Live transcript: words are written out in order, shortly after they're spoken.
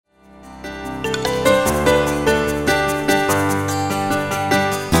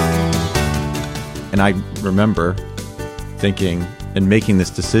And I remember thinking and making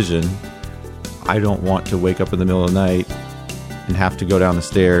this decision, I don't want to wake up in the middle of the night and have to go down the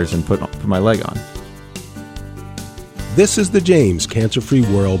stairs and put my leg on. This is the James Cancer-Free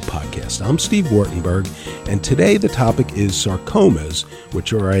World podcast. I'm Steve Wartenberg, and today the topic is sarcomas,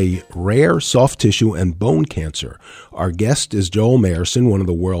 which are a rare soft tissue and bone cancer. Our guest is Joel Mayerson, one of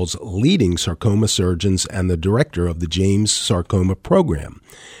the world's leading sarcoma surgeons and the director of the James Sarcoma Program.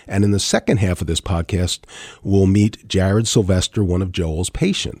 And in the second half of this podcast, we'll meet Jared Sylvester, one of Joel's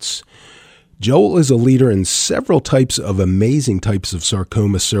patients. Joel is a leader in several types of amazing types of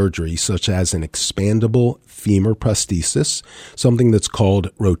sarcoma surgery, such as an expandable femur prosthesis, something that's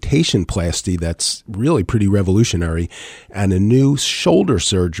called rotationplasty that's really pretty revolutionary, and a new shoulder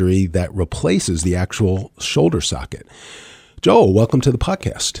surgery that replaces the actual shoulder socket. Joel, welcome to the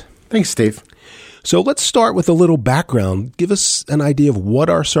podcast. Thanks, Steve. So let's start with a little background. Give us an idea of what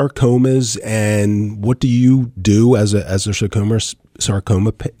are sarcomas and what do you do as a sarcoma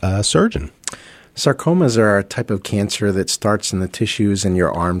surgeon? Sarcomas are a type of cancer that starts in the tissues in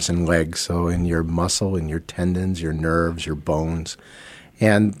your arms and legs, so in your muscle, in your tendons, your nerves, your bones.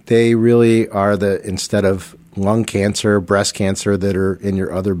 And they really are instead of lung cancer, breast cancer that are in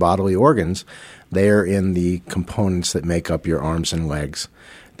your other bodily organs, they are in the components that make up your arms and legs.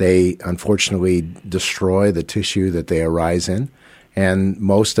 They unfortunately destroy the tissue that they arise in, and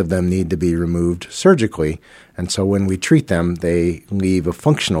most of them need to be removed surgically. And so when we treat them, they leave a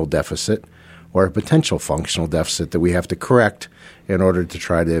functional deficit or a potential functional deficit that we have to correct in order to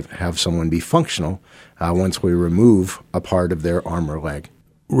try to have someone be functional once we remove a part of their arm or leg.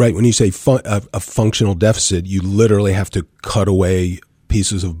 Right. When you say a functional deficit, you literally have to cut away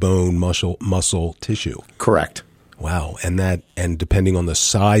pieces of bone, muscle tissue. Correct. Wow. And depending on the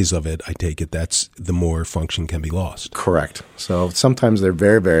size of it, I take it that's the more function can be lost. Correct. So sometimes they're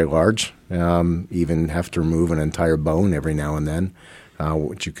very, very large, even have to remove an entire bone every now and then,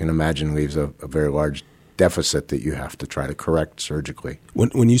 which you can imagine leaves a very large deficit that you have to try to correct surgically.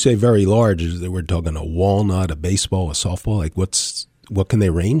 When you say very large, is that we're talking a walnut, a baseball, a softball? Like what can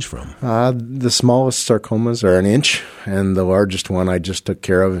they range from? The smallest sarcomas are an inch, and the largest one I just took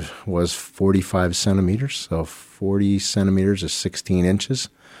care of was 45 centimeters. So 40 centimeters is 16 inches.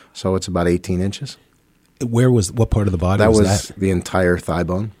 So it's about 18 inches. What part of the body was that? That was the entire thigh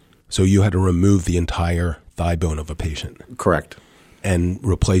bone. So you had to remove the entire thigh bone of a patient? Correct. And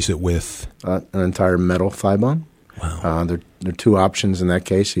replace it with? An entire metal thigh bone. Wow. There are two options in that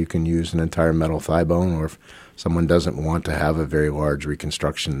case. You can use an entire metal thigh bone, or if someone doesn't want to have a very large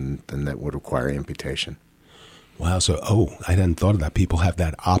reconstruction, then that would require amputation. Wow. So, I hadn't thought of that. People have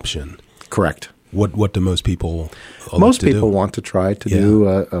that option. Correct. What do most people Most people want to try to do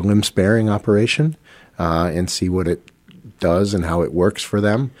a limb-sparing operation and see what it does and how it works for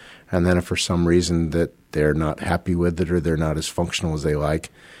them. And then if for some reason that they're not happy with it or they're not as functional as they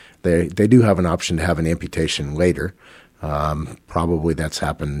like, they do have an option to have an amputation later. Probably that's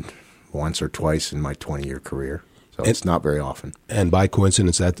happened once or twice in my 20-year career. So it's not very often. And by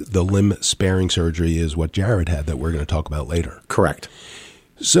coincidence, that the limb-sparing surgery is what Jared had that we're going to talk about later. Correct.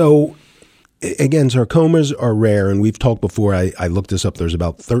 So, again, sarcomas are rare, and we've talked before. I looked this up. There's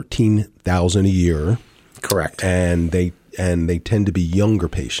about 13,000 a year. Correct. And they tend to be younger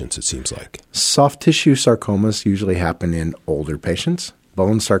patients, it seems like. Soft tissue sarcomas usually happen in older patients.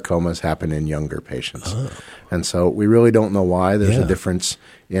 Bone sarcomas happen in younger patients. Oh. And so we really don't know why. There's a difference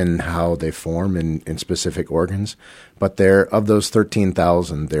in how they form in specific organs. But of those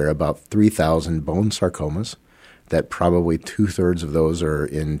 13,000, there are about 3,000 bone sarcomas that probably two-thirds of those are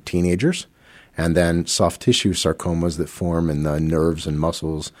in teenagers. And then soft tissue sarcomas that form in the nerves and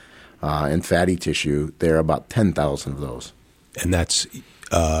muscles and fatty tissue, there are about 10,000 of those. And that's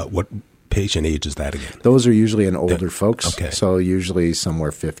what patient age is that again? Those are usually in older folks, okay. So usually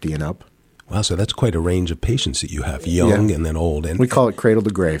somewhere 50 and up. Wow, so that's quite a range of patients that you have, young and then old. And we call it cradle to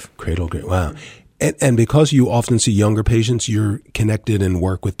grave. Cradle to grave, wow. And because you often see younger patients, you're connected and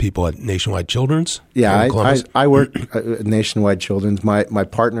work with people at Nationwide Children's? Yeah, I work at Nationwide Children's. My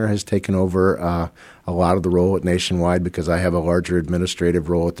partner has taken over a lot of the role at Nationwide because I have a larger administrative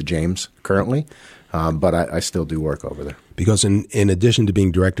role at the James currently, but I still do work over there. Because in addition to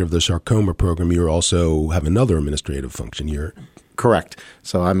being director of the Sarcoma Program, you also have another administrative function. Correct.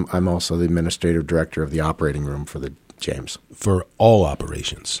 So I'm also the administrative director of the operating room for the James. For all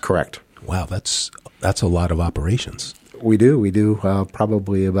operations? Correct. Wow, that's a lot of operations. We do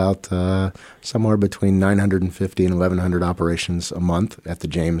probably about somewhere between 950 and 1,100 operations a month at the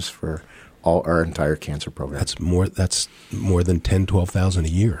James for our entire cancer program. That's more than 10, 12,000 a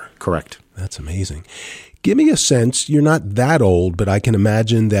year. Correct. That's amazing. Give me a sense, you're not that old, but I can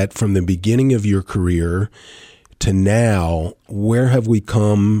imagine that from the beginning of your career to now, where have we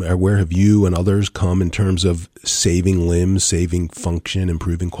come, or where have you and others come in terms of saving limbs, saving function,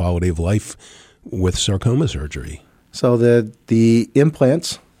 improving quality of life with sarcoma surgery? So the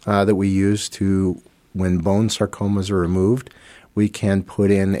implants that we use when bone sarcomas are removed, we can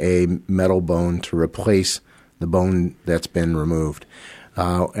put in a metal bone to replace the bone that's been removed.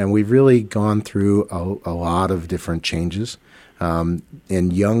 And we've really gone through a lot of different changes. In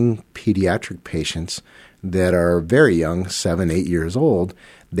young pediatric patients that are very young, 7, 8 years old,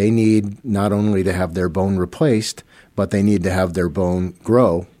 they need not only to have their bone replaced, but they need to have their bone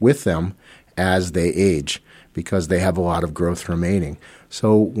grow with them as they age because they have a lot of growth remaining.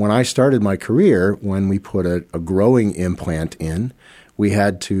 So when I started my career, when we put a growing implant in, we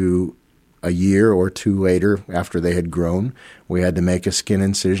had to, a year or two later after they had grown, we had to make a skin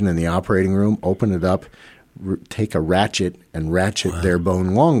incision in the operating room, open it up, take a ratchet and ratchet their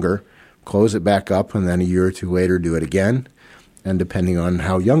bone longer, close it back up, and then a year or two later do it again. And depending on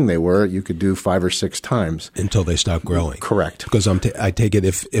how young they were, you could do 5 or 6 times. Until they stop growing. Correct. Because I take it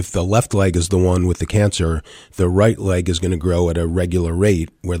if the left leg is the one with the cancer, the right leg is going to grow at a regular rate,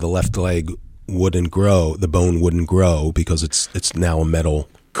 where the left leg wouldn't grow, the bone wouldn't grow because it's now a metal.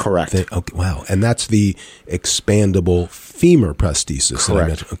 Correct. Thing. Okay, wow. And that's the expandable femur prosthesis.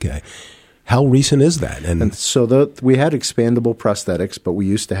 Correct. Okay. How recent is that? And so we had expandable prosthetics, but we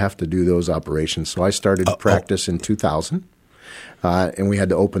used to have to do those operations. So I started practice in 2000, and we had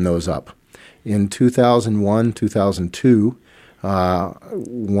to open those up. In 2001, 2002,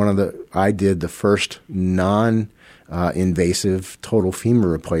 I did the first non-invasive total femur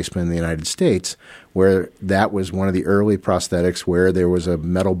replacement in the United States, where that was one of the early prosthetics where there was a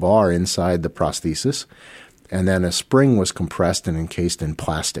metal bar inside the prosthesis, and then a spring was compressed and encased in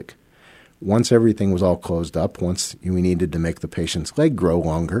plastic. Once everything was all closed up, once we needed to make the patient's leg grow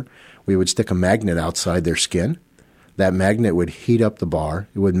longer, we would stick a magnet outside their skin. That magnet would heat up the bar.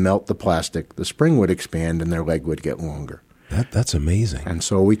 It would melt the plastic. The spring would expand, and their leg would get longer. That's amazing. And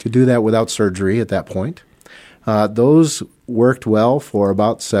so we could do that without surgery at that point. Those worked well for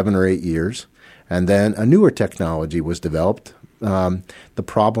about 7 or 8 years. And then a newer technology was developed. The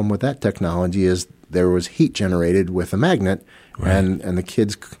problem with that technology is there was heat generated with a magnet, right. and the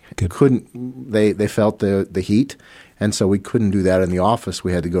kids couldn't. They felt the heat, and so we couldn't do that in the office.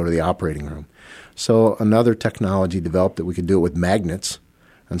 We had to go to the operating room. So another technology developed that we could do it with magnets,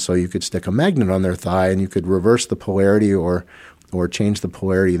 and so you could stick a magnet on their thigh, and you could reverse the polarity or change the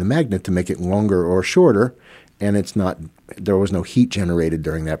polarity of the magnet to make it longer or shorter, and there was no heat generated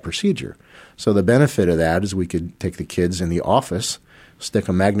during that procedure. So the benefit of that is we could take the kids in the office, stick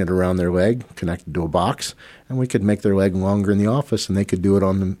a magnet around their leg, connect it to a box, and we could make their leg longer in the office, and they could do it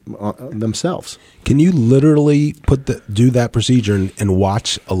on themselves. Can you literally do that procedure and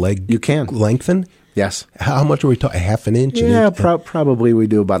watch a leg lengthen? Yes. How much are we talking? Half an inch? Yeah, probably we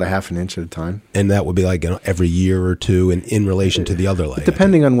do about a half an inch at a time. And that would be like every year or two in relation to the other leg?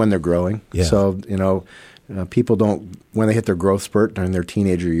 Depending on when they're growing. Yeah. So, people when they hit their growth spurt during their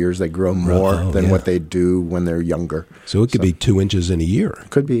teenager years, they grow more than what they do when they're younger. So it could be 2 inches in a year.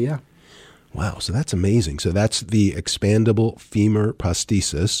 Could be, yeah. Wow, so that's amazing. So that's the expandable femur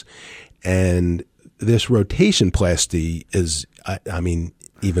prosthesis. And this rotationplasty is,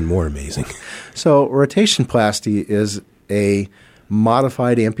 even more amazing. So rotationplasty is a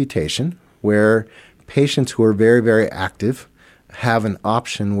modified amputation where patients who are very, very active have an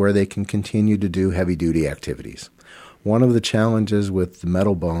option where they can continue to do heavy-duty activities. One of the challenges with the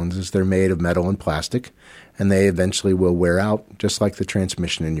metal bones is they're made of metal and plastic, and they eventually will wear out, just like the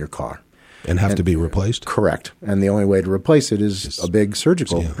transmission in your car. And have to be replaced? Correct. And the only way to replace it is a big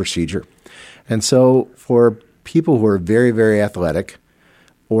surgical procedure. And so for people who are very, very athletic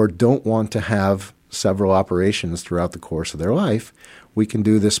or don't want to have several operations throughout the course of their life, we can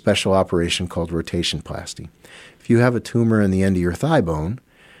do this special operation called rotationplasty. If you have a tumor in the end of your thigh bone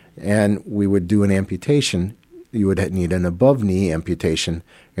and we would do an amputation, you would need an above-knee amputation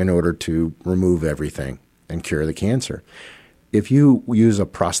in order to remove everything and cure the cancer. If you use a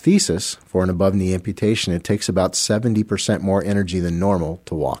prosthesis for an above-knee amputation, it takes about 70% more energy than normal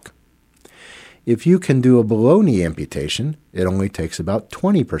to walk. If you can do a below-knee amputation, it only takes about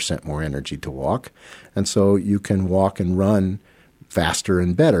 20% more energy to walk, and so you can walk and run faster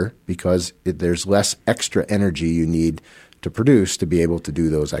and better because there's less extra energy you need to produce to be able to do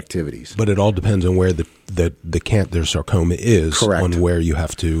those activities. But it all depends on where the sarcoma is. Correct. On where you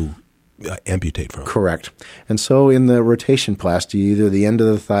have to amputate from. Correct. And so in the rotationplasty, either the end of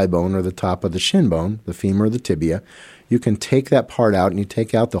the thigh bone or the top of the shin bone, the femur or the tibia, you can take that part out and you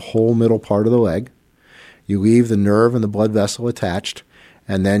take out the whole middle part of the leg. You leave the nerve and the blood vessel attached,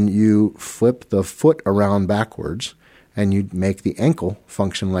 and then you flip the foot around backwards and you make the ankle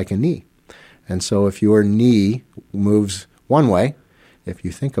function like a knee. And so if your knee moves one way, if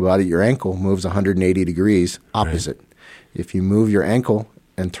you think about it, your ankle moves 180 degrees opposite. Right. If you move your ankle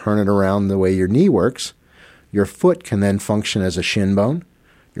and turn it around the way your knee works, your foot can then function as a shin bone,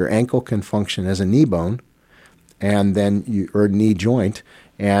 your ankle can function as a knee bone, and then or knee joint,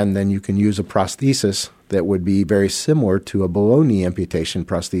 and then you can use a prosthesis that would be very similar to a below-knee amputation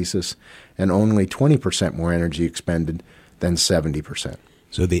prosthesis and only 20% more energy expended than 70%.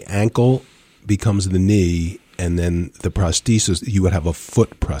 So the ankle becomes the knee, and then the prosthesis, you would have a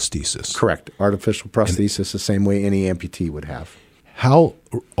foot prosthesis. Correct. Artificial prosthesis the same way any amputee would have. How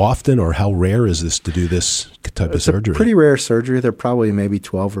often or how rare is this to do this type of surgery? It's a pretty rare surgery. There are probably maybe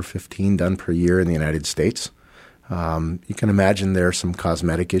 12 or 15 done per year in the United States. You can imagine there are some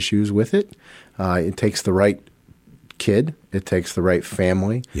cosmetic issues with it. It takes the right kid. It takes the right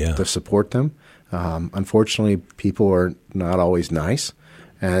family to support them. Unfortunately, people are not always nice,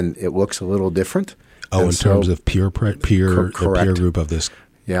 and it looks a little different. Oh, in terms of peer group of this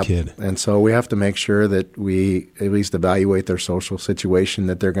kid. And so we have to make sure that we at least evaluate their social situation,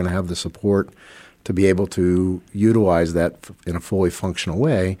 that they're going to have the support to be able to utilize that in a fully functional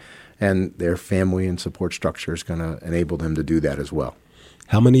way, and their family and support structure is going to enable them to do that as well.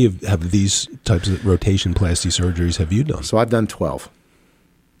 How many have these types of rotationplasty surgeries have you done? So I've done 12.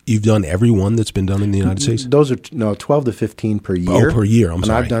 You've done every one that's been done in the United States? Those are 12 to 15 per year. Oh, per year. I'm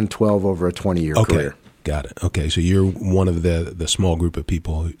sorry. And I've done 12 over a 20-year career. Got it. Okay, so you're one of the small group of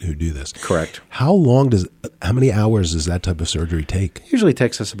people who do this. Correct. How many hours does that type of surgery take? It usually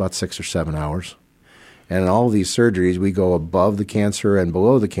takes us about 6 or 7 hours. And in all of these surgeries, we go above the cancer and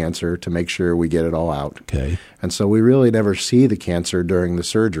below the cancer to make sure we get it all out. Okay. And so we really never see the cancer during the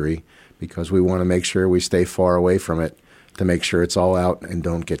surgery because we want to make sure we stay far away from it to make sure it's all out and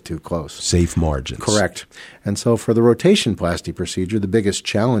don't get too close. Safe margins. Correct. And so for the rotationplasty procedure, the biggest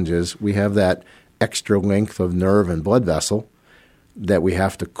challenge is we have that extra length of nerve and blood vessel that we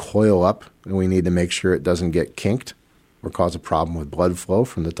have to coil up, and we need to make sure it doesn't get kinked or cause a problem with blood flow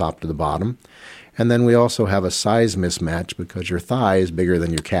from the top to the bottom. And then we also have a size mismatch because your thigh is bigger than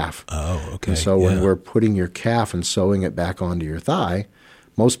your calf. Oh, okay. And so when we're putting your calf and sewing it back onto your thigh,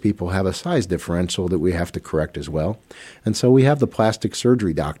 most people have a size differential that we have to correct as well. And so we have the plastic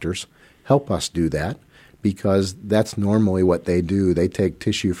surgery doctors help us do that because that's normally what they do. They take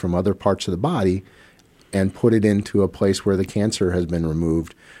tissue from other parts of the body and put it into a place where the cancer has been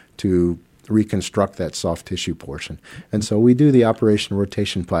removed to reconstruct that soft tissue portion. And so we do the operation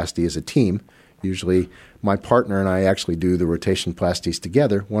rotationplasty as a team. Usually my partner and I actually do the rotationplasties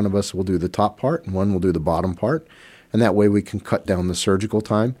together. One of us will do the top part and one will do the bottom part. And that way we can cut down the surgical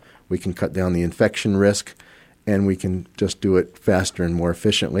time, we can cut down the infection risk, and we can just do it faster and more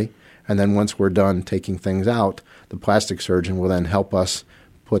efficiently. And then once we're done taking things out, the plastic surgeon will then help us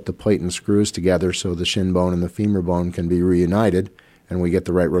put the plate and screws together so the shin bone and the femur bone can be reunited and we get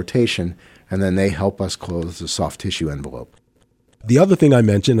the right rotation, and then they help us close the soft tissue envelope. The other thing I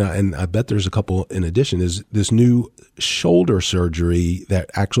mentioned, and I bet there's a couple in addition, is this new shoulder surgery that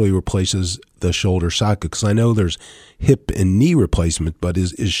actually replaces the shoulder socket. Because I know there's hip and knee replacement, but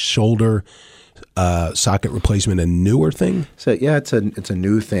is shoulder socket replacement a newer thing? So yeah, it's a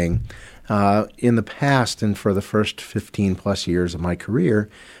new thing. In the past, and for the first 15 plus years of my career,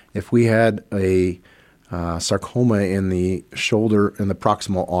 if we had a sarcoma in the shoulder, in the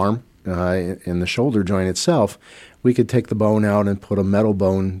proximal arm, in the shoulder joint itself, we could take the bone out and put a metal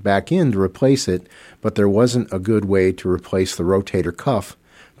bone back in to replace it, but there wasn't a good way to replace the rotator cuff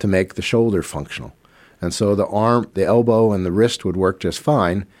to make the shoulder functional. And so the arm, the elbow, and the wrist would work just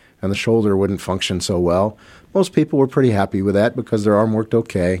fine, and the shoulder wouldn't function so well. Most people were pretty happy with that because their arm worked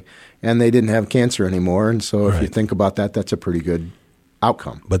okay, and they didn't have cancer anymore. And so if you think about that, that's a pretty good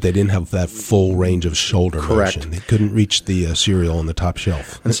outcome. But they didn't have that full range of shoulder Correct. motion. They couldn't reach the cereal on the top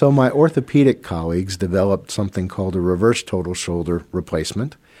shelf. And so my orthopedic colleagues developed something called a reverse total shoulder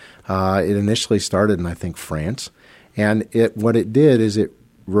replacement. It initially started in, I think, France. And what it did is it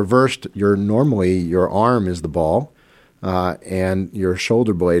reversed normally your arm is the ball and your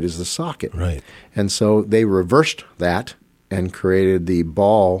shoulder blade is the socket. Right. And so they reversed that and created the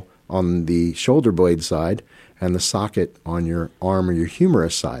ball on the shoulder blade side and the socket on your arm or your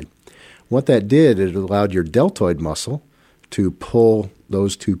humerus side. What that did, it allowed your deltoid muscle to pull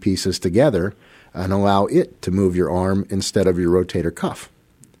those two pieces together and allow it to move your arm instead of your rotator cuff.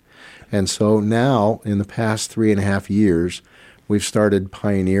 And so now, in the past 3.5 years, we've started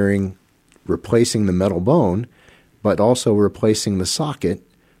pioneering replacing the metal bone, but also replacing the socket,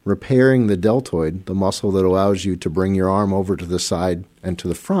 repairing the deltoid, the muscle that allows you to bring your arm over to the side and to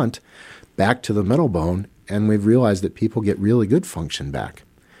the front, back to the metal bone, and we've realized that people get really good function back.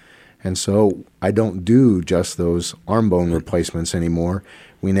 And so I don't do just those arm bone replacements anymore.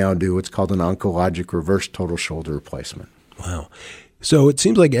 We now do what's called an oncologic reverse total shoulder replacement. Wow. So it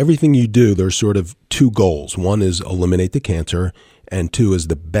seems like everything you do, there's sort of two goals. One is eliminate the cancer, and two is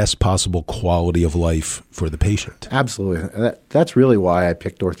the best possible quality of life for the patient. Absolutely. That's really why I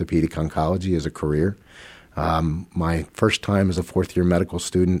picked orthopedic oncology as a career. My first time as a fourth-year medical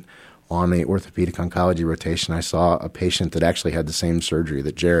student on a orthopedic oncology rotation, I saw a patient that actually had the same surgery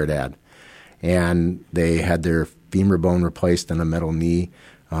that Jared had. And they had their femur bone replaced and a metal knee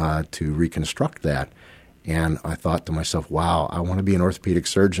to reconstruct that. And I thought to myself, wow, I want to be an orthopedic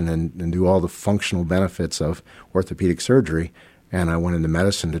surgeon and do all the functional benefits of orthopedic surgery. And I went into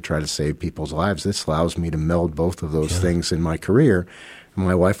medicine to try to save people's lives. This allows me to meld both of those things in my career. And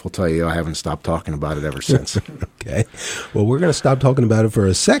my wife will tell you I haven't stopped talking about it ever since. Okay. Well, we're going to stop talking about it for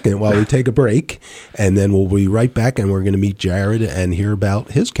a second while we take a break. And then we'll be right back, and we're going to meet Jared and hear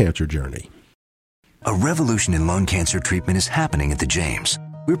about his cancer journey. A revolution in lung cancer treatment is happening at the James.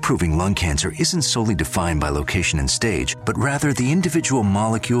 We're proving lung cancer isn't solely defined by location and stage, but rather the individual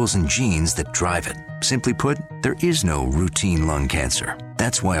molecules and genes that drive it. Simply put, there is no routine lung cancer.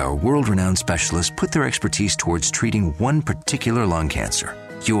 That's why our world-renowned specialists put their expertise towards treating one particular lung cancer,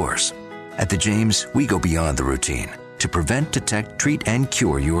 yours. At the James, we go beyond the routine to prevent, detect, treat, and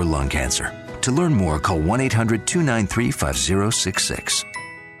cure your lung cancer. To learn more, call 1-800-293-5066.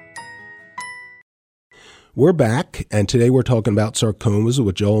 We're back, and today we're talking about sarcomas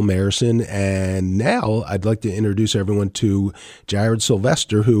with Joel Mayerson, and now I'd like to introduce everyone to Jared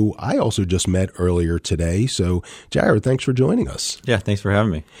Sylvester, who I also just met earlier today. So, Jared, thanks for joining us. Yeah, thanks for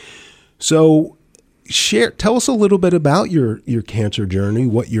having me. So, tell us a little bit about your cancer journey,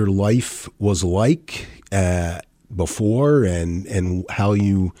 what your life was like before, and how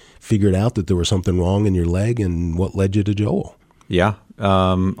you figured out that there was something wrong in your leg, and what led you to Joel. Yeah,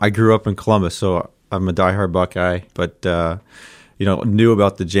 I grew up in Columbus, so I'm a diehard Buckeye, but knew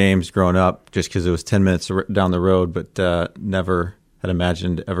about the James growing up just because it was 10 minutes down the road, but never had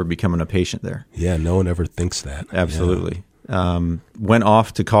imagined ever becoming a patient there. Yeah, no one ever thinks that. Absolutely. Yeah. Went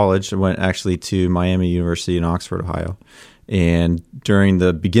off to college. I went actually to Miami University in Oxford, Ohio. And during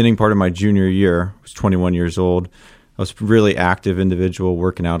the beginning part of my junior year, I was 21 years old. I was a really active individual,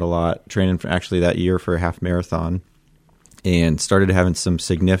 working out a lot, training for actually that year for a half marathon, and started having some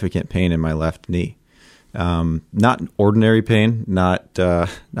significant pain in my left knee. Not ordinary pain, not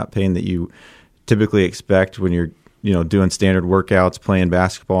pain that you typically expect when you're doing standard workouts, playing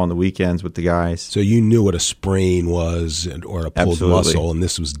basketball on the weekends with the guys. So you knew what a sprain was or a pulled muscle, and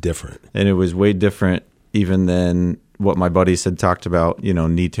this was different. And it was way different even than what my buddies had talked about,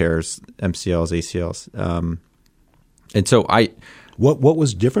 knee tears, MCLs, ACLs. And so What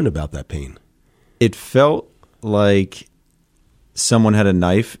was different about that pain? It felt like someone had a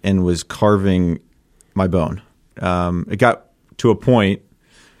knife and was carving my bone. It got to a point,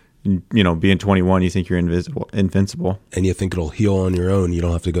 being 21, you think you're invincible. And you think it'll heal on your own. You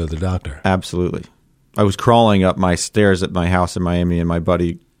don't have to go to the doctor. Absolutely. I was crawling up my stairs at my house in Miami, and my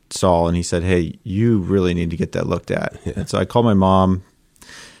buddy saw, and he said, "Hey, you really need to get that looked at." Yeah. And so I called my mom,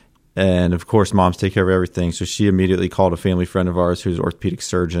 and of course, moms take care of everything. So she immediately called a family friend of ours who's an orthopedic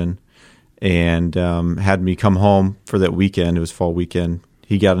surgeon, and had me come home for that weekend. It was fall weekend.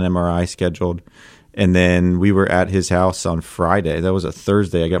 He got an MRI scheduled. And then we were at his house on Friday. That was a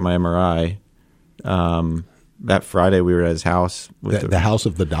Thursday. I got my MRI. That Friday, we were at his house. With the house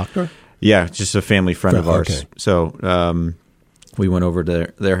of the doctor? Yeah, just a family friend of ours. Okay. So we went over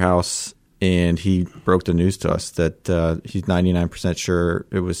to their house, and he broke the news to us that he's 99% sure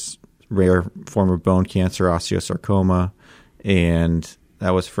it was rare form of bone cancer, osteosarcoma. And that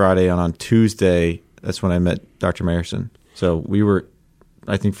was Friday. And on Tuesday, that's when I met Dr. Mayerson. So we were,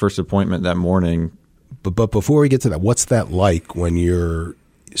 I think, first appointment that morning. But before we get to that, what's that like when you're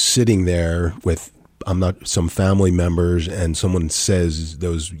sitting there with some family members and someone says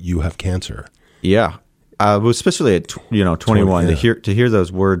you have cancer? Yeah, especially at 21, yeah. to hear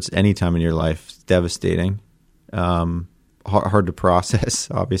those words anytime in your life is devastating. Hard to process,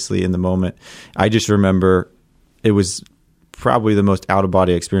 obviously, in the moment. I just remember it was probably the most out of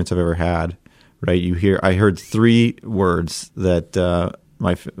body experience I've ever had. Right? I heard three words that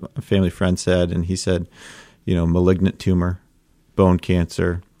my family friend said, and he said, malignant tumor, bone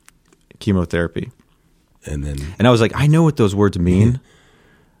cancer, chemotherapy. And I was like, I know what those words mean,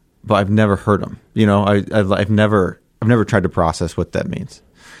 but I've never heard them. I've never tried to process what that means.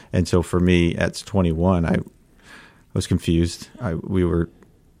 And so for me, at 21, I was confused. We were,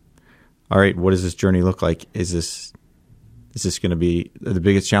 all right, what does this journey look like? Is this going to be the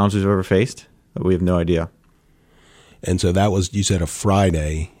biggest challenge we've ever faced? We have no idea. And so that was, you said, a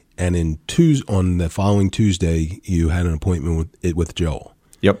Friday, and on the following Tuesday, you had an appointment with Joel.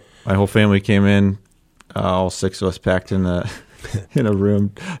 Yep. My whole family came in, all 6 of us packed in a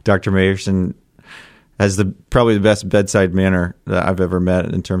room. Dr. Mayerson has probably the best bedside manner that I've ever met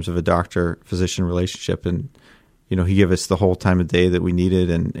in terms of a doctor-physician relationship. And, he gave us the whole time of day that we needed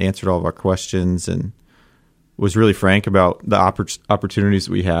and answered all of our questions and was really frank about the opportunities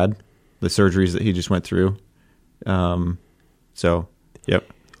that we had, the surgeries that he just went through. Yep.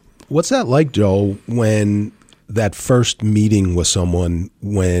 What's that like, Joel, when that first meeting with someone,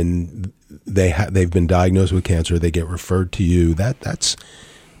 when they've been diagnosed with cancer, they get referred to you? That's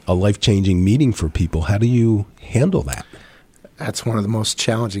a life-changing meeting for people. How do you handle that? That's one of the most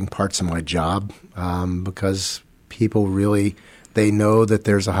challenging parts of my job, because people really, they know that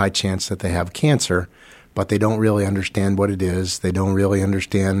there's a high chance that they have cancer, but they don't really understand what it is. They don't really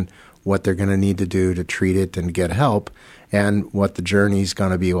understand what they're going to need to do to treat it and get help, and what the journey's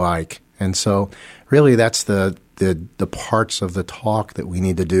going to be like. And so really that's the parts of the talk that we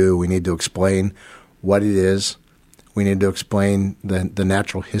need to do. We need to explain what it is. We need to explain the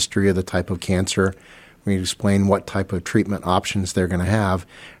natural history of the type of cancer. We need to explain what type of treatment options they're going to have,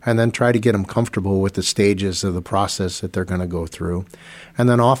 and then try to get them comfortable with the stages of the process that they're going to go through. And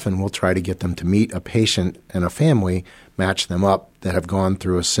then often we'll try to get them to meet a patient and a family, match them up that have gone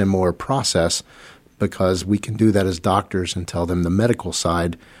through a similar process, because we can do that as doctors and tell them the medical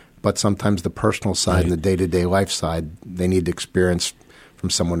side, but sometimes the personal side Right. and the day-to-day life side, they need to experience from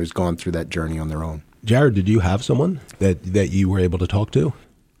someone who's gone through that journey on their own. Jared, did you have someone that you were able to talk to?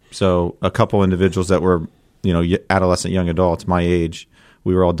 So a couple individuals that were, adolescent young adults, my age,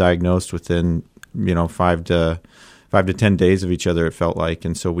 we were all diagnosed within, 5 to 10 days of each other, it felt like.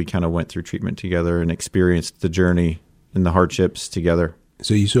 And so we kind of went through treatment together and experienced the journey and the hardships together.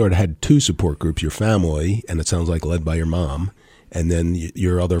 So you sort of had two support groups, your family, and it sounds like led by your mom, and then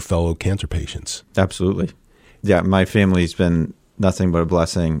your other fellow cancer patients. Absolutely. Yeah, my family's been nothing but a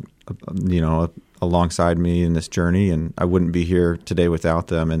blessing, alongside me in this journey, and I wouldn't be here today without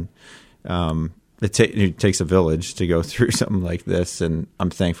them. And it takes a village to go through something like this, and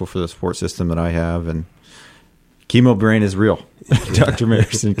I'm thankful for the support system that I have. And chemo brain is real. Dr.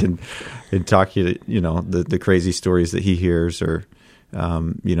 Mayerson can talk you, the crazy stories that he hears, or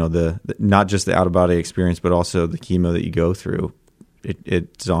the not just the out of body experience, but also the chemo that you go through.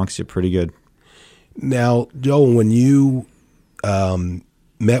 It zonks you pretty good. Now, Joel, when you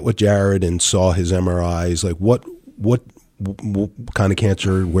met with Jared and saw his MRIs, like what kind of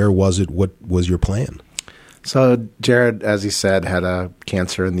cancer, where was it, what was your plan? So Jared, as he said, had a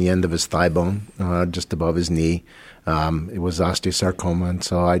cancer in the end of his thigh bone, just above his knee. It was osteosarcoma, and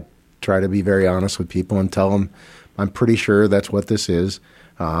so I try to be very honest with people and tell them, I'm pretty sure that's what this is.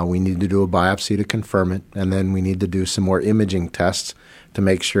 We need to do a biopsy to confirm it, and then we need to do some more imaging tests to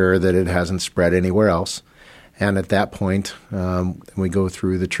make sure that it hasn't spread anywhere else. And at that point, we go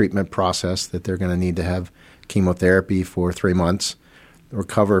through the treatment process that they're going to need to have chemotherapy for 3 months,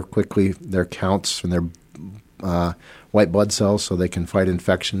 recover quickly their counts and their white blood cells so they can fight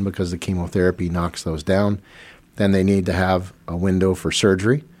infection, because the chemotherapy knocks those down. Then they need to have a window for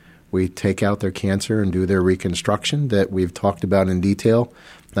surgery. We take out their cancer and do their reconstruction that we've talked about in detail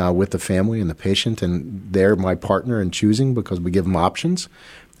with the family and the patient, and they're my partner in choosing, because we give them options,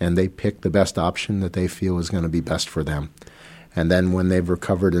 and they pick the best option that they feel is going to be best for them. And then when they've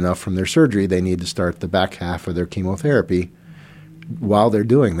recovered enough from their surgery, they need to start the back half of their chemotherapy. While they're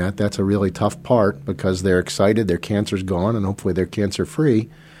doing that, that's a really tough part, because they're excited, their cancer's gone, and hopefully they're cancer-free,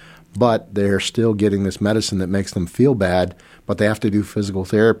 but they're still getting this medicine that makes them feel bad, but they have to do physical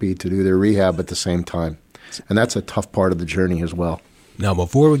therapy to do their rehab at the same time. And that's a tough part of the journey as well. Now,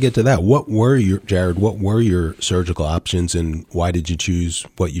 before we get to that, what were your surgical options, and why did you choose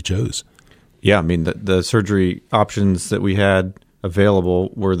what you chose? Yeah, I mean, the surgery options that we had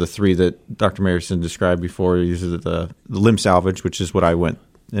available were the three that Dr. Mayerson described before. These are the limb salvage, which is what I went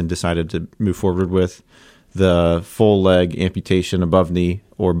and decided to move forward with, the full leg amputation above knee,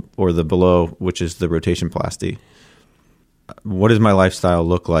 or the below, which is the rotationplasty. What does my lifestyle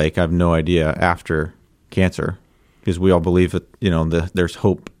look like? I have no idea after cancer, because we all believe that there's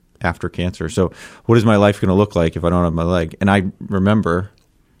hope after cancer. So what is my life going to look like if I don't have my leg? And I remember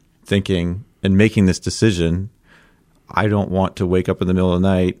thinking and making this decision, I don't want to wake up in the middle of the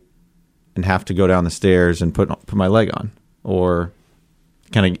night and have to go down the stairs and put my leg on, or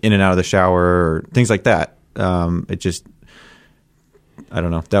kind of in and out of the shower or things like that. It just, I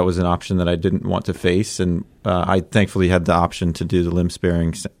don't know. That was an option that I didn't want to face, and I thankfully had the option to do the limb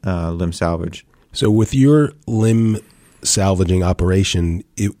sparing, limb salvage. So with your limb salvaging operation,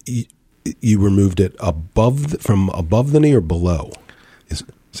 you removed it from above the knee or below?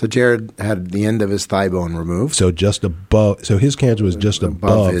 So Jared had the end of his thigh bone removed. So just above. So his cancer was just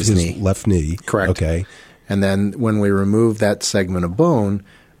above his knee. Left knee. Correct. Okay. And then when we remove that segment of bone,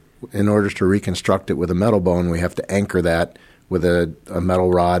 in order to reconstruct it with a metal bone, we have to anchor that with a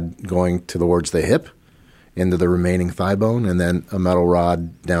metal rod going towards the hip into the remaining thigh bone, and then a metal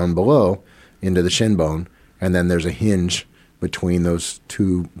rod down below into the shin bone. And then there's a hinge between those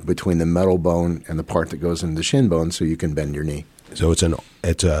two, between the metal bone and the part that goes into the shin bone, so you can bend your knee. So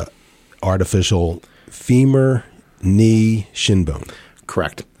it's a artificial femur, knee, shin bone.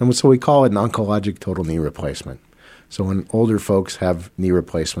 Correct. And so we call it an oncologic total knee replacement. So when older folks have knee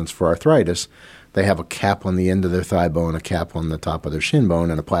replacements for arthritis, they have a cap on the end of their thigh bone, a cap on the top of their shin bone,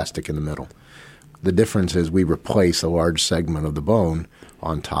 and a plastic in the middle. The difference is we replace a large segment of the bone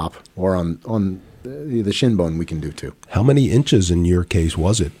on top, or on the shin bone we can do too. How many inches in your case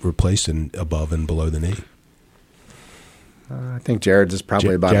was it replaced in above and below the knee? I think Jared's is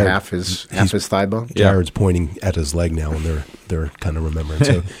probably about half his thigh bone. Jared's pointing at his leg now, and they're kind of remembering.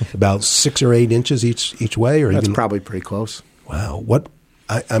 So about 6 or 8 inches each way, or that's even probably pretty close. Wow. What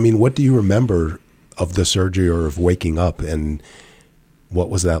do you remember of the surgery or of waking up, and what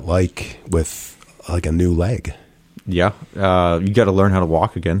was that like with like a new leg? Yeah, you got to learn how to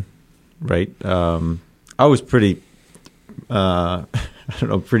walk again, right? I was pretty,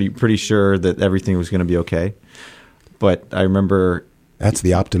 pretty sure that everything was going to be okay. But I remember... That's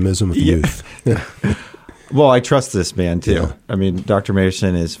the optimism of youth. Well, I trust this man, too. Yeah. I mean, Dr.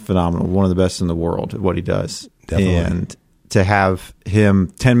 Mayerson is phenomenal, one of the best in the world at what he does. Definitely. And to have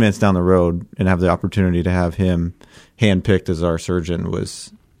him 10 minutes down the road and have the opportunity to have him handpicked as our surgeon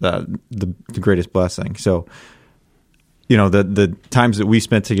was the greatest blessing. So, you know, the times that we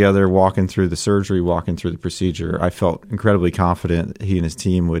spent together walking through the surgery, walking through the procedure, I felt incredibly confident that he and his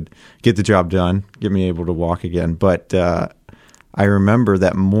team would get the job done, get me able to walk again. But I remember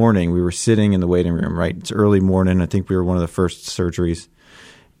that morning we were sitting in the waiting room, right? It's early morning. I think we were one of the first surgeries.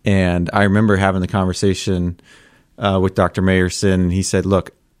 And I remember having the conversation with Dr. Mayerson, and he said,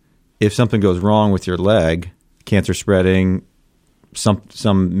 look, if something goes wrong with your leg, cancer spreading,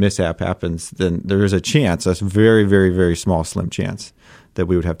 some mishap happens, then there is a chance, a very, very, very small, slim chance that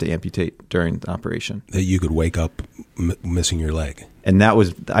we would have to amputate during the operation. That you could wake up missing your leg. And that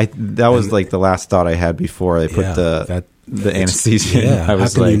was like the last thought I had before I put the anesthesia in. Yeah, I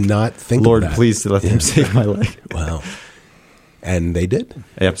was how can like, you not think Lord, of that? please let them save my leg. Wow. And they did.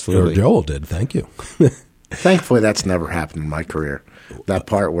 Absolutely. Or Joel did. Thank you. Thankfully, that's never happened in my career. That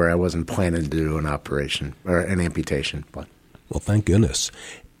part where I wasn't planning to do an operation or an amputation. But well, thank goodness.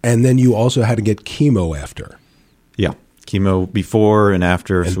 And then you also had to get chemo after. Yeah. Chemo before and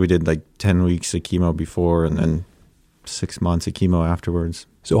after. So we did like 10 weeks of chemo before and then 6 months of chemo afterwards.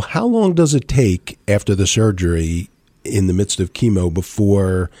 So how long does it take after the surgery in the midst of chemo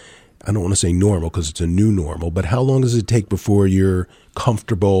before, I don't want to say normal because it's a new normal, but how long does it take before you're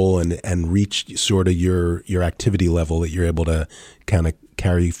comfortable and reach sort of your activity level that you're able to kind of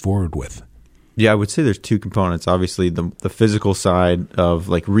carry forward with? Yeah, I would say there's two components. Obviously, the physical side of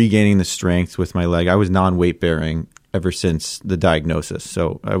like regaining the strength with my leg. I was non-weight bearing ever since the diagnosis.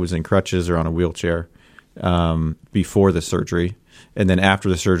 So I was in crutches or on a wheelchair before the surgery. And then after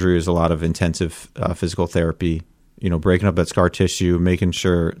the surgery is a lot of intensive physical therapy, you know, breaking up that scar tissue, making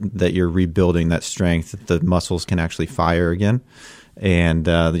sure that you're rebuilding that strength, that the muscles can actually fire again, and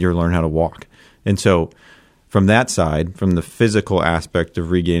that you're learning how to walk. And so from that side, from the physical aspect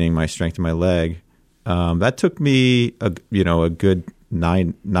of regaining my strength in my leg, that took me a good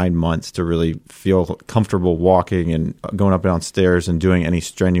nine months to really feel comfortable walking and going up and down stairs and doing any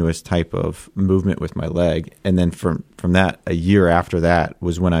strenuous type of movement with my leg. And then from that, a year after that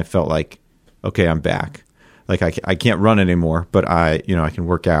was when I felt like, okay, I'm back. Like I can't run anymore, but I can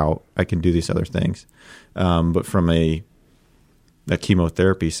work out, I can do these other things. But from a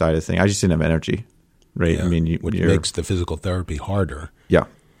chemotherapy side of thing, I just didn't have energy. Right. Yeah, I mean, which makes the physical therapy harder. Yeah.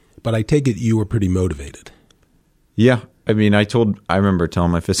 But I take it you were pretty motivated. Yeah. I mean, I remember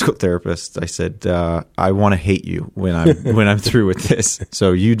telling my physical therapist, I said, I want to hate you when I'm through with this.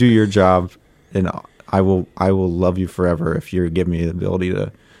 So you do your job and I will love you forever if you give me the ability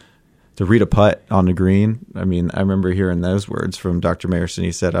to read a putt on the green. I mean, I remember hearing those words from Dr. Mayerson.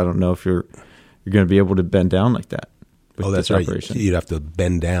 He said, I don't know if you're going to be able to bend down like that with that's this operation. Right. You'd have to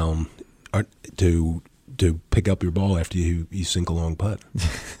bend down to to pick up your ball after you sink a long putt.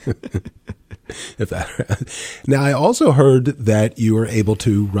 Now, I also heard that you were able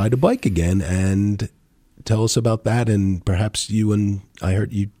to ride a bike again, and tell us about that. And perhaps you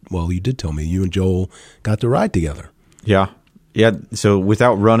did tell me you and Joel got to ride together. Yeah. So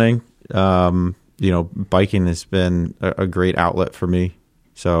without running, biking has been a great outlet for me.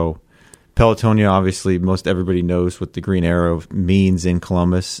 So Pelotonia, obviously, most everybody knows what the Green Arrow means in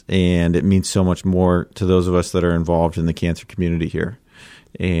Columbus, and it means so much more to those of us that are involved in the cancer community here.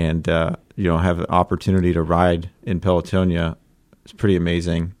 And, have an opportunity to ride in Pelotonia. It's pretty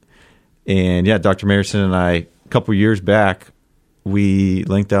amazing. And, Dr. Mayerson and I, a couple years back, we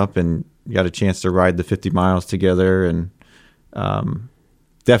linked up and got a chance to ride the 50 miles together, and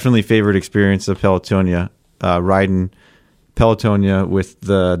definitely favorite experience of Pelotonia, riding Pelotonia with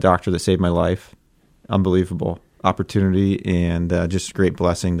the doctor that saved my life. Unbelievable opportunity, and just a great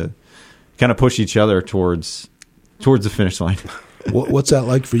blessing to kind of push each other towards the finish line. What's that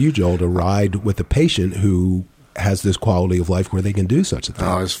like for you, Joel, to ride with a patient who has this quality of life where they can do such a thing?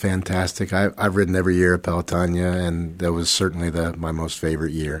 Oh, it was fantastic. I've ridden every year at Pelotonia, and that was certainly my most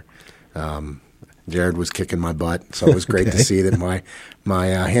favorite year. Jared was kicking my butt, so it was great to see that my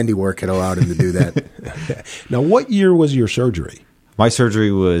handiwork had allowed him to do that. Now, what year was your surgery? My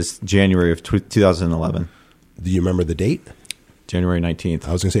surgery was January of 2011. Do you remember the date? January 19th.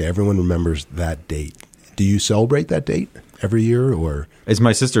 I was going to say, everyone remembers that date. Do you celebrate that date every year, or? It's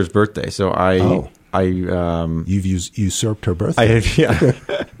my sister's birthday, so you've usurped her birthday.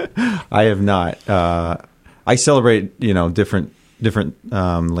 I have not. I celebrate, different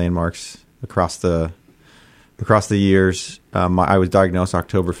landmarks across the years. I was diagnosed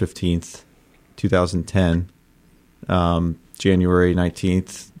October 15th, 2010, January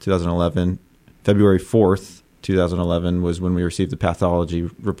 19th, 2011, February 4th, 2011 was when we received the pathology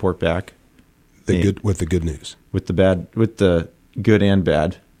report back. With the good news. With the good and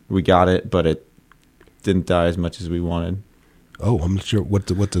bad. We got it, but it didn't die as much as we wanted. Oh, I'm not sure. What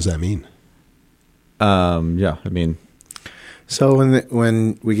does that mean? So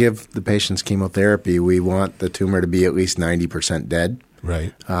when we give the patients chemotherapy, we want the tumor to be at least 90% dead.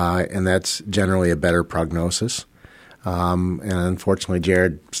 Right. And that's generally a better prognosis. And unfortunately,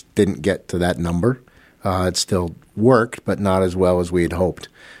 Jared didn't get to that number. It still worked, but not as well as we had hoped.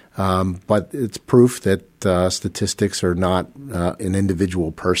 But it's proof that statistics are not an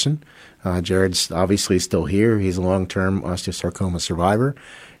individual person. Jared's obviously still here. He's a long-term osteosarcoma survivor.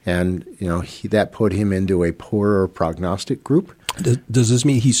 And, that put him into a poorer prognostic group. Does this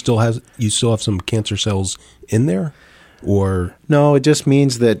mean you still have some cancer cells in there? Or no, it just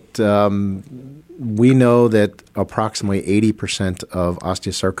means that we know that approximately 80% of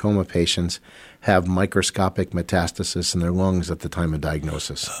osteosarcoma patients have microscopic metastasis in their lungs at the time of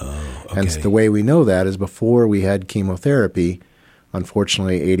diagnosis. Oh, okay. And the way we know that is before we had chemotherapy,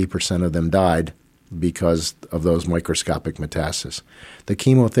 unfortunately 80% of them died because of those microscopic metastases. The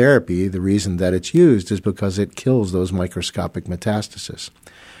chemotherapy, the reason that it's used is because it kills those microscopic metastases.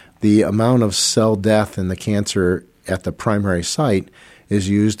 The amount of cell death in the cancer at the primary site is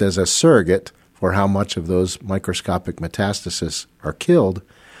used as a surrogate for how much of those microscopic metastases are killed.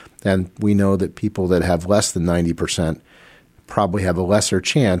 And we know that people that have less than 90% probably have a lesser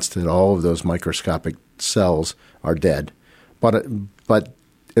chance that all of those microscopic cells are dead. But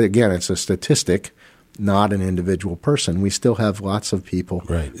again, it's a statistic, not an individual person. We still have lots of people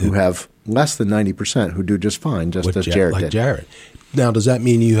who have less than 90% who do just fine, just as Jared did. Jared. Now, does that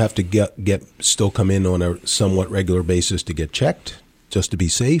mean you have to still come in on a somewhat regular basis to get checked just to be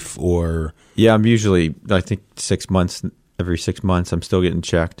safe, or? Yeah, I'm usually, I think 6 months. Every 6 months, I'm still getting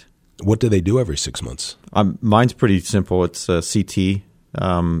checked. What do they do every 6 months? Mine's pretty simple. It's a CT.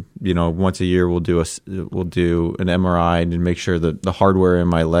 Once a year we'll do an MRI and make sure that the hardware in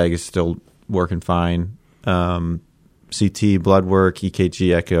my leg is still working fine. CT, blood work,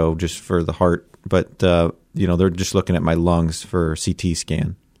 EKG, echo, just for the heart. But they're just looking at my lungs for CT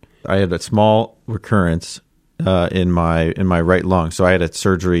scan. I had a small recurrence in my right lung, so I had a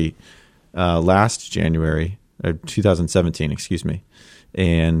surgery last January, 2017. Excuse me.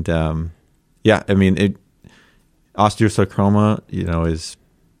 And osteosarcoma, is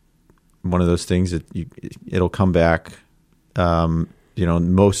one of those things that it'll come back.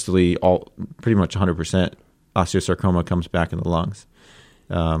 Mostly pretty much 100% osteosarcoma comes back in the lungs.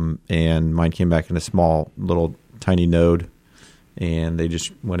 And mine came back in a small, little, tiny node, and they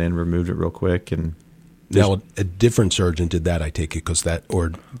just went in, removed it real quick, and. Now, a different surgeon did that, I take it, that's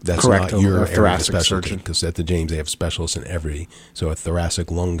correct, not your thoracic specialty, surgeon. because at the James they have specialists in every. So a thoracic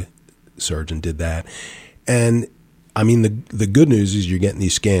lung surgeon did that, and I mean, the good news is you're getting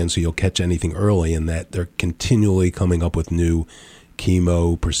these scans, so you'll catch anything early, and that they're continually coming up with new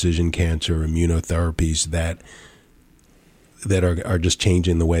chemo, precision cancer, immunotherapies that are just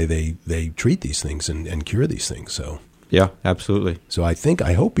changing the way they treat these things and cure these things. So yeah, absolutely. So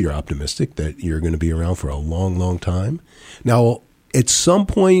I hope you're optimistic that you're going to be around for a long, long time. Now, at some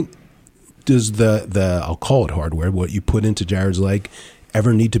point, does the I'll call it hardware, what you put into Jared's leg,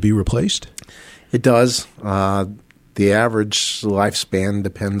 ever need to be replaced? It does. The average lifespan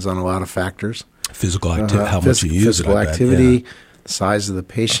depends on a lot of factors. Physical activity, how much you use physical it. activity, the size of the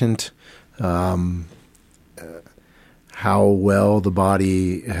patient, how well the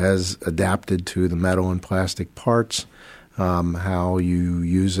body has adapted to the metal and plastic parts, how you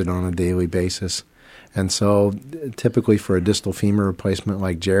use it on a daily basis. And so typically for a distal femur replacement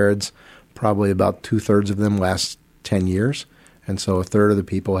like Jared's, probably about 2/3 of them last 10 years. And so a third of the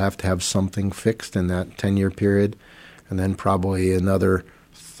people have to have something fixed in that 10-year period. And then probably another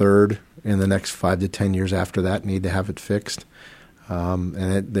third in the next 5 to 10 years after that need to have it fixed.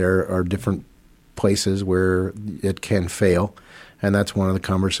 There are different places where it can fail. And that's one of the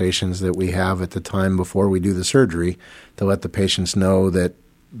conversations that we have at the time before we do the surgery, to let the patients know that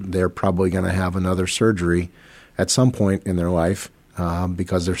they're probably going to have another surgery at some point in their life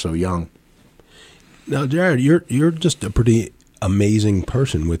because they're so young. Now, Jared, you're just a pretty amazing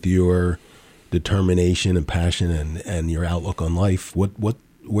person with your determination and passion and your outlook on life.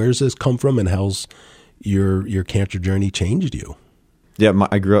 Where's this come from, and how's your cancer journey changed you? Yeah,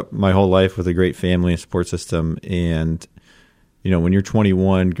 I grew up my whole life with a great family and support system, and when you're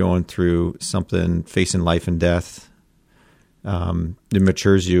 21, going through something, facing life and death, it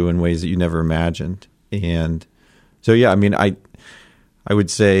matures you in ways that you never imagined. And so, yeah, I mean, I would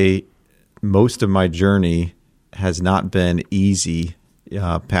say most of my journey has not been easy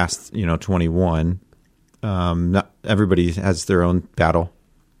past 21. Not everybody has their own battle,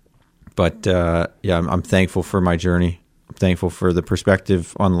 but I'm thankful for my journey. I'm thankful for the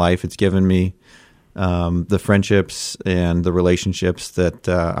perspective on life it's given me, the friendships and the relationships that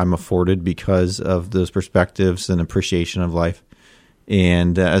I'm afforded because of those perspectives and appreciation of life.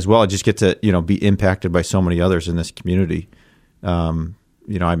 And as well, I just get to be impacted by so many others in this community. I'm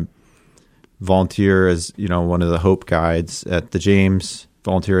volunteer as one of the Hope Guides at the James,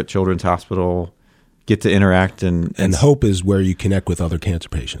 volunteer at Children's Hospital, get to interact and Hope is where you connect with other cancer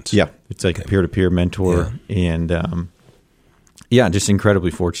patients. Yeah, it's like a peer-to-peer mentor, and just incredibly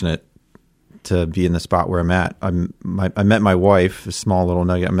fortunate to be in the spot where I'm at. I met my wife, a small little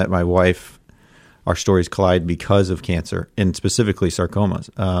nugget. I met my wife. Our stories collide because of cancer, and specifically sarcomas.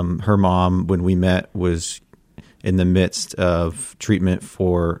 Her mom, when we met, was in the midst of treatment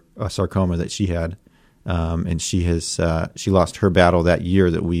for a sarcoma that she had, and she lost her battle that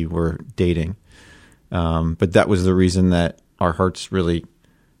year that we were dating. But that was the reason that our hearts really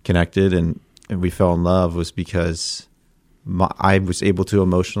connected and we fell in love, was because I was able to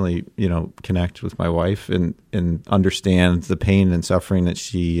emotionally, connect with my wife and understand the pain and suffering that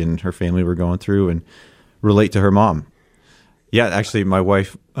she and her family were going through and relate to her mom. Yeah, actually, my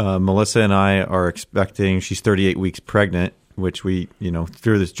wife, Melissa, and I are expecting, she's 38 weeks pregnant, which we,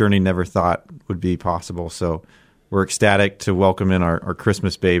 through this journey never thought would be possible. So we're ecstatic to welcome in our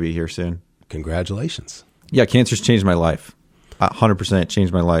Christmas baby here soon. Congratulations. Yeah, cancer's changed my life. 100%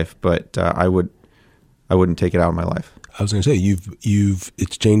 changed my life, but I wouldn't take it out of my life. I was going to say,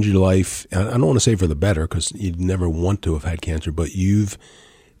 it's changed your life. I don't want to say for the better, because you'd never want to have had cancer, but you've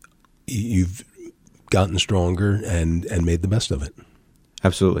gotten stronger and made the best of it.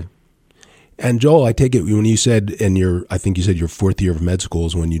 Absolutely. And Joel, I take it when you said I think you said your fourth year of med school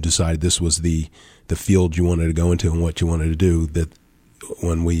is when you decided this was the field you wanted to go into and what you wanted to do, that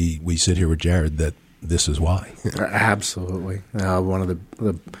when we sit here with Jared, that this is why. Absolutely. One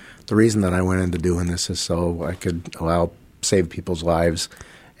of the reason that I went into doing this is so I could save people's lives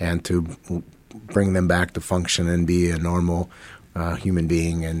and to bring them back to function and be a normal human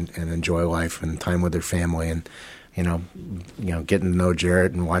being and enjoy life and time with their family. And getting to know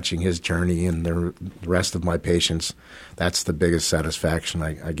Jared and watching his journey and the rest of my patients, that's the biggest satisfaction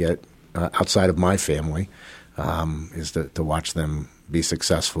I get outside of my family, is to watch them be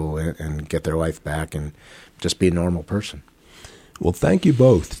successful and get their life back and just be a normal person. Well, thank you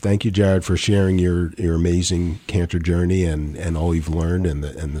both. Thank you, Jared, for sharing your amazing cancer journey and all you've learned and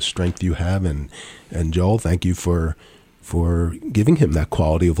the strength you have. And Joel, thank you for giving him that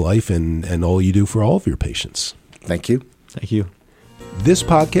quality of life and all you do for all of your patients. Thank you. Thank you. This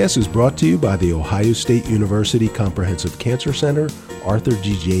podcast is brought to you by the Ohio State University Comprehensive Cancer Center, Arthur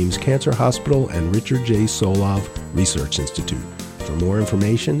G. James Cancer Hospital, and Richard J. Solove Research Institute. For more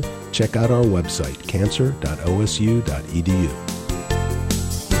information, check out our website, cancer.osu.edu.